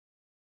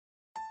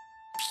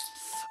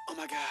Oh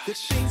my God. The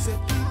things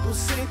that people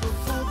say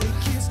before they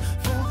kiss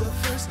for the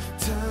first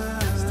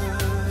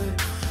time.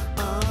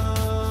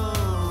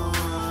 Oh,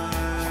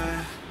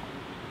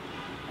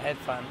 I had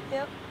fun.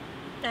 Yep,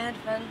 I had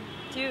fun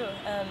too.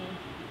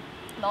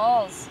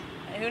 Malls.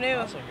 Who knew?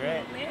 Malls are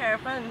great. They're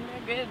fun.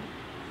 They're good.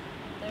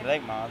 You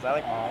like malls? I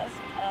like malls.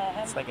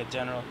 It's like a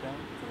general thing.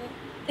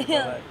 People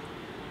Yeah. like.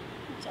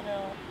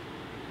 General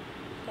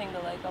thing to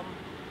like them.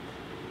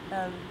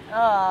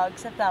 Oh,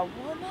 except that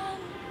woman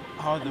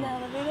Oh, in the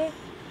elevator.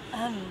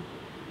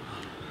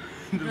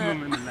 the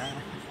woman in that.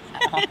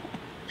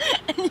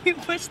 And you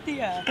pushed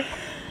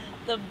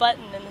the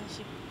button, and then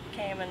she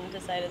came and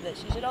decided that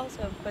she should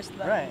also push the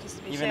button, Right. just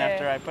to be Even sure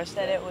after I pushed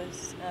that it. it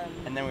was.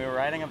 And then we were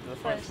riding up to the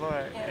fourth pushed,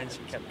 floor, yeah, and she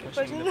kept kept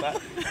pushing the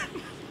pushing.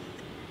 button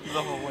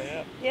the whole way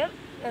up. Yep.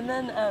 And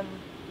then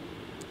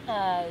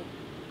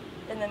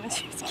when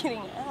she was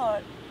getting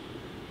out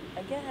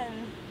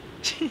again,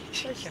 She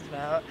came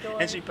out,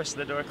 and she pushed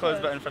the door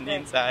closed button from the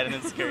inside, and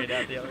then scurried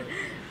out the elevator.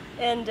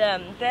 And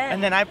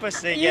then I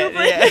pushed it you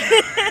again.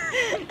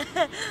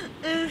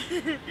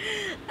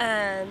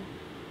 Yeah.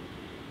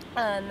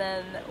 and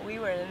then we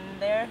were in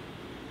there,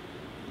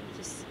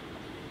 just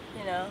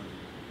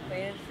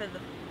waited for the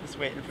Just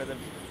waiting for the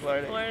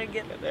floor floor to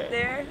get there.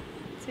 there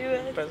to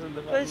it. Pushing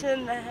the button.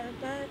 Pushing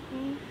that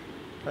button.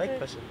 I like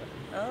pushing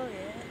buttons. Oh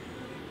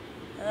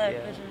yeah. I like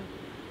Yeah. pushing.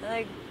 I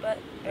like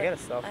I got a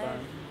cell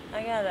phone.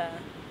 I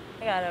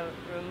got a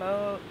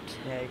remote.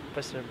 Yeah, you can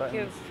push the You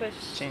buttons. push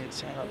Change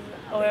the channel.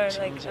 or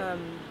Change like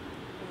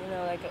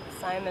it. like a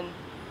Simon.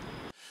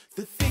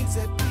 the things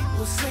that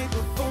people say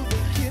before they